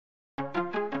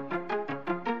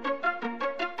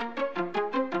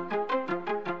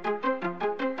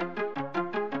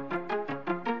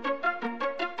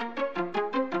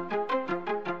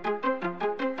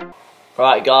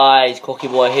Right guys,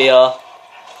 Kwokyboi here,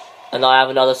 and I have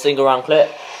another single round clip.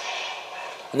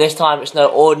 And this time it's no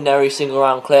ordinary single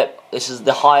round clip. This is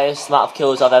the highest amount of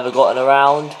kills I've ever gotten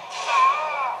around.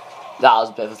 That was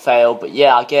a bit of a fail, but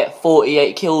yeah, I get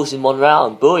 48 kills in one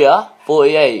round. Booyah!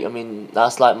 48. I mean,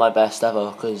 that's like my best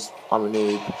ever because I'm a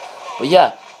noob. But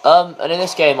yeah, and in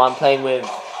this game I'm playing with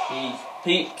these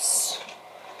peeps.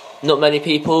 Not many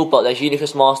people, but there's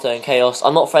Unicus, Master, and Chaos.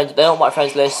 I'm not friends. They're not my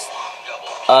friends list.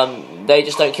 They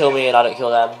just don't kill me, and I don't kill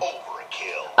them.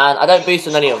 And I don't boost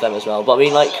on any of them as well. But I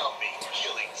mean, like,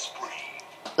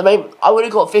 I would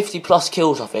have got 50 plus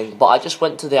kills, I think. But I just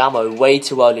went to the ammo way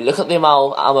too early. Look at the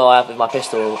amount of ammo I have with my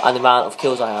pistol and the amount of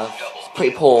kills I have. It's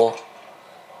pretty poor.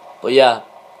 But yeah,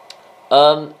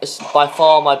 it's by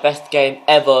far my best game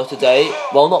ever today.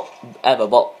 Well, not ever,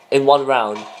 but in one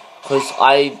round, because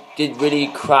I did really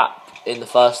crap in the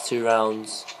first 2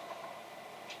 rounds.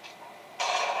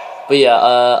 But yeah,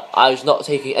 I was not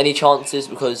taking any chances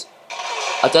because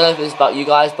I don't know if it's about you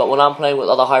guys, but when I'm playing with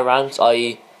other high ranks,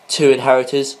 i.e. 2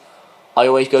 inheritors, I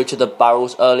always go to the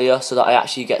barrels earlier so that I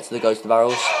actually get to go to the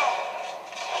barrels.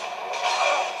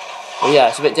 But yeah,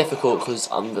 it's a bit difficult because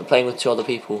I'm playing with 2 other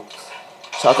people,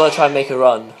 so I've got to try and make a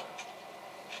run.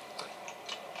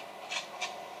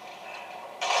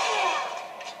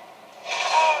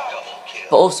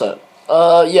 But also,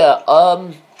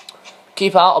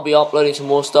 keep out, I'll be uploading some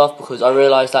more stuff because I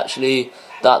realised actually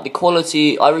that the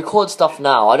quality, I record stuff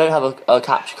now, I don't have a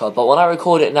capture card, but when I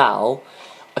record it now,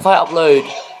 if I upload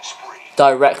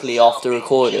directly after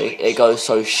recording, it goes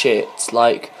so shit.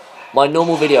 Like, my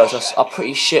normal videos are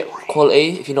pretty shit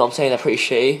quality, if you know what I'm saying, they're pretty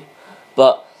shitty.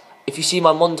 But if you see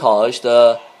my montage,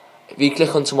 if you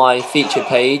click onto my featured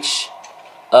page,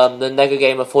 the Nega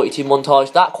Gamer 42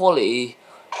 montage, that quality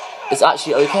is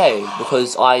actually okay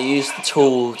because I used the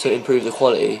tool to improve the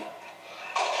quality.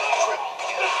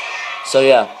 So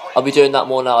yeah, I'll be doing that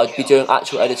more now. I'll be doing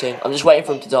actual editing. I'm just waiting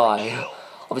for him to die.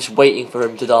 I'm just waiting for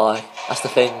him to die. That's the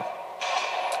thing.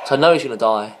 So I know he's gonna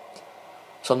die.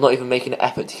 So I'm not even making an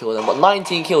effort to kill them. But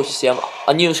 19 kills, you see,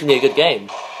 I knew it was gonna be a good game.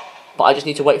 But I just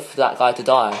need to wait for that guy to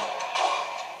die.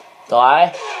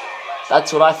 Die?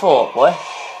 That's what I thought, boy.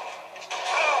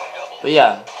 But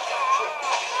yeah,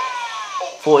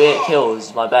 48 kills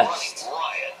is my best.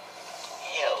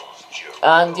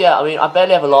 And yeah, I mean, I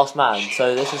barely have a last man,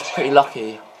 so this is pretty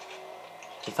lucky,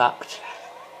 in fact.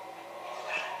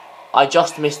 I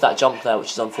just missed that jump there,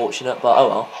 which is unfortunate, but oh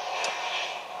well.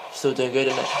 Still doing good,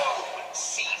 isn't it?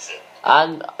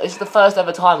 And it's the first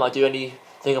ever time I do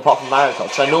anything apart from Mario Kart,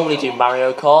 because I normally do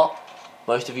Mario Kart,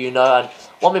 most of you know, and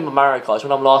one thing with Mario Kart is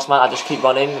when I'm last man, I just keep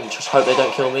running and just hope they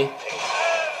don't kill me.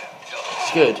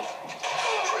 It's good.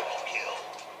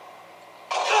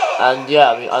 And yeah,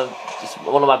 I mean, it's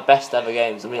one of my best ever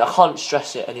games. I mean, I can't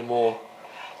stress it any more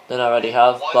than I already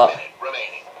have, but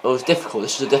it was difficult.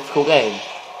 This was a difficult game.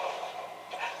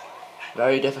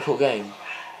 Very difficult game.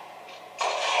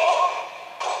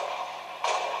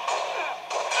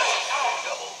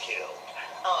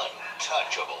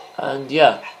 And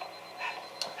yeah,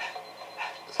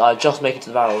 so I just make it to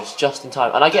the barrels just in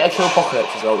time, and I get a kill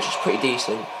apocalypse as well, which is pretty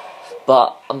decent.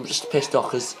 But I'm just pissed off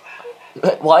because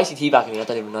why is he teabagging me? I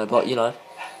don't even know, but you know.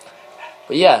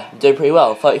 But yeah, I'm doing pretty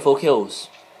well. 34 kills,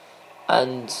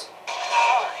 and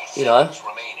you know,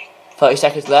 30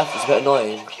 seconds left. It's a bit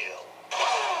annoying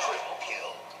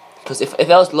because if that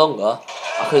was longer,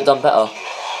 I could have done better.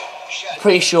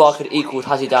 Pretty sure I could equal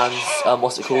Tazidan's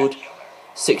what's it called,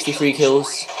 63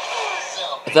 kills.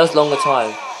 If there was longer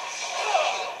time.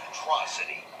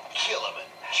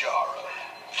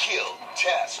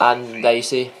 And there you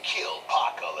see,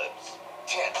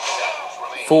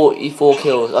 44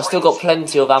 kills. I still got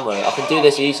plenty of ammo. I can do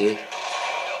this easy.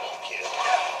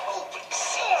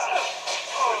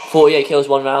 48 kills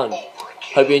 1 round.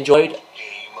 Hope you enjoyed.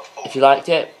 If you liked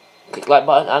it, click the like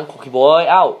button, and Kwokyboi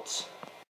out.